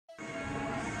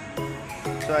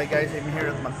So I guys, I'm here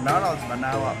at McDonald's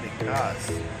Banawa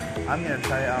because I'm gonna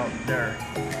try out their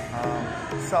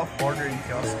self-ordering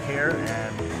kiosk here,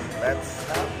 and let's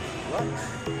have lunch.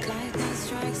 Lightning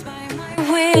strikes by my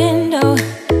window,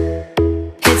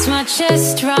 hits my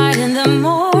chest right in the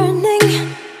morning,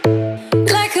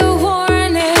 like a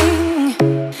warning.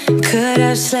 Could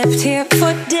have slept here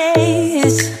for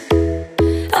days.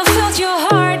 I felt your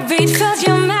heartbeat, felt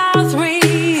your mouth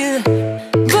breathe,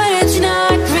 but it's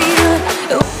not real.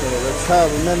 Okay, let's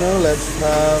have menu. Let's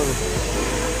have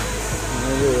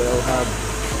maybe I'll have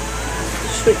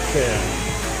chicken,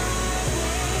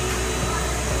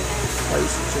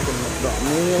 spicy chicken McDonald's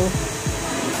meal,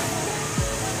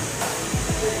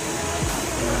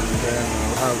 and then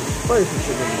I'll have spicy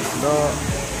chicken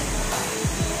McDonald's.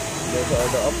 Those are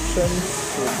the options.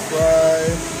 With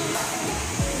fries,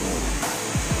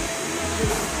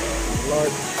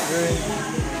 large drink,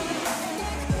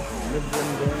 medium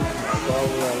drink.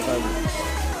 Probably I'll have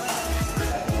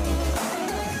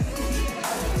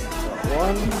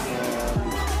one, and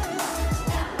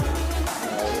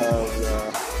I'll have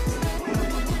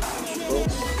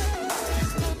Coke.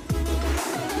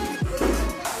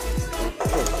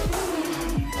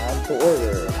 Add to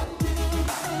order.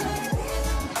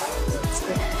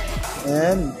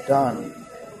 And done.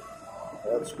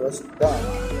 Let's press done.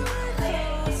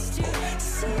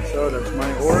 So that's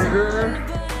my order.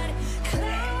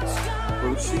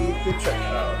 Proceed to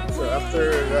checkout. So after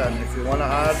that, if you wanna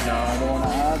add, no, I don't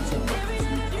wanna add. So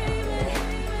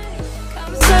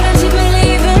don't you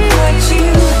believe in what you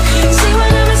say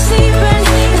when I'm sleeping,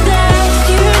 that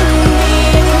you need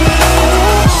me?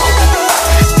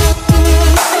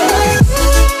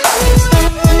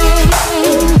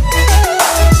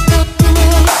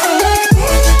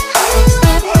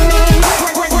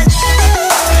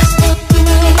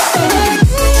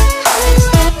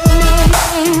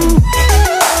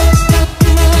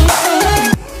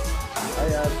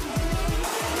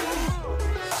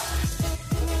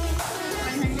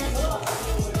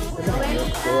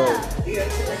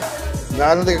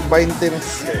 Gaano tayo 20 na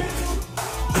siya.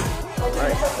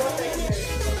 Alright.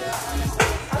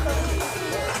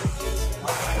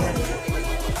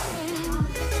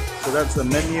 So that's the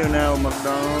menu now,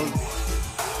 McDonald's.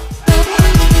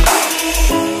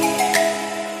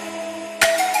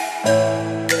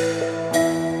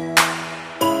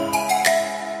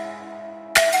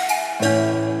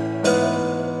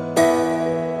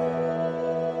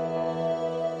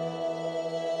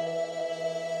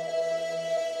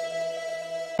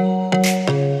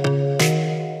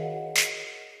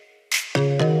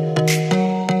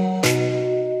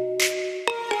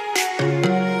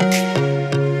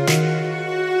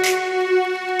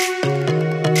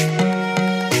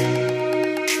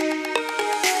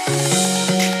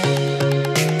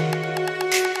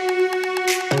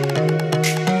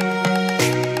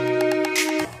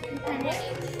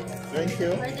 Thank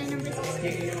you.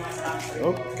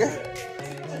 Okay.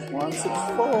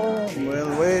 164. Well,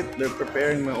 wait. They're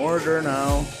preparing my order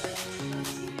now.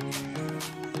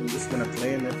 I'm just gonna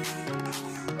claim it.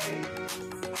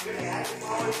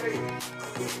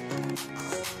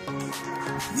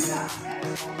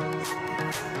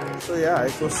 So yeah,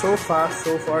 it was so fast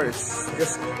so far. It's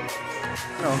just,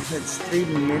 it's 3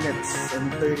 minutes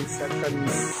and 30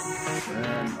 seconds.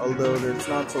 And although it's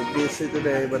not so busy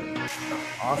today, but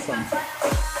awesome.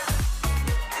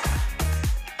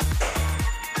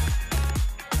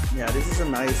 Yeah, this is a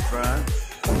nice branch.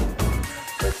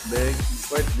 Quite big,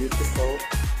 quite beautiful.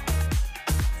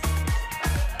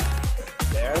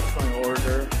 There's my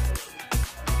order.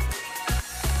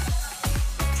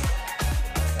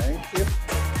 Thank you.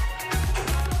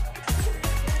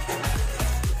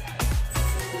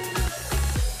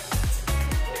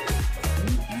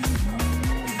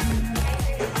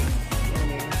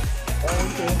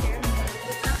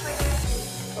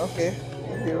 Okay,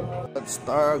 thank you. Let's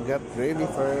start, get gravy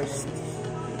first.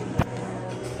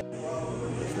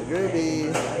 The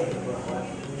gravy.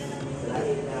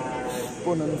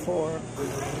 Spoon and fork.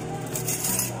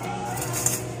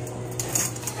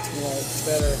 Yeah, it's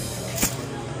better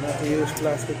not to use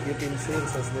plastic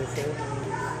utensils, as they say.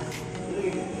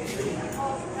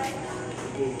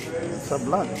 Let's have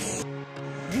lunch.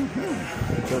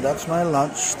 So that's my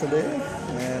lunch today.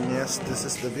 And yes, this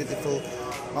is the beautiful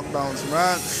McDonald's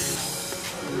branch.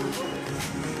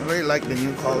 I really like the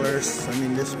new colors. I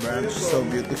mean, this branch is so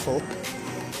beautiful.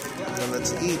 So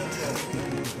let's eat.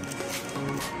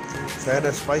 So I had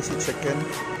a spicy chicken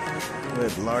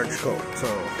with large Coke. So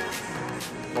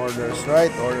orders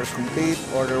right, orders complete,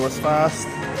 order was fast.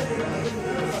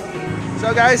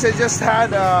 So guys, I just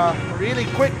had a really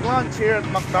quick lunch here at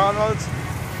McDonald's.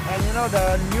 And you know,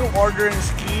 the new ordering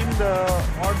scheme, the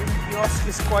ordering kiosk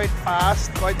is quite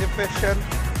fast, quite efficient.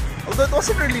 Although it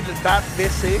wasn't really that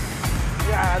busy.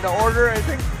 Yeah, the order, I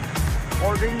think,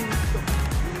 ordering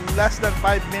took less than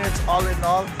 5 minutes all in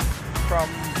all, from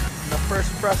the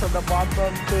first press of the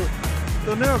button to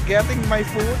you know, getting my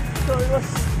food. So it was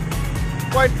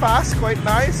quite fast, quite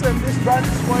nice, and this branch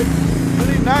is quite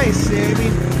really nice. I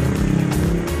mean,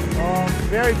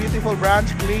 very beautiful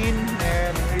branch, clean,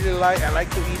 and really I like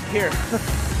to eat here.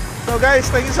 So guys,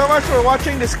 thank you so much for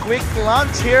watching this quick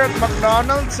lunch here at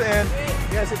McDonald's. And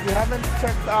yes, if you haven't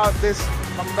checked out this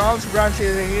McDonald's branch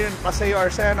here in Paseo,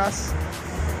 Arcenas,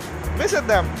 visit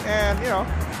them and, you know,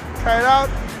 try it out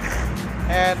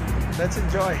and let's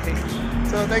enjoy.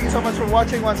 So thank you so much for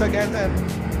watching once again, and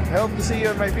I hope to see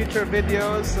you in my future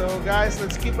videos. So guys,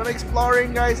 let's keep on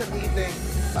exploring, guys, and eating.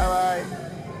 Bye bye.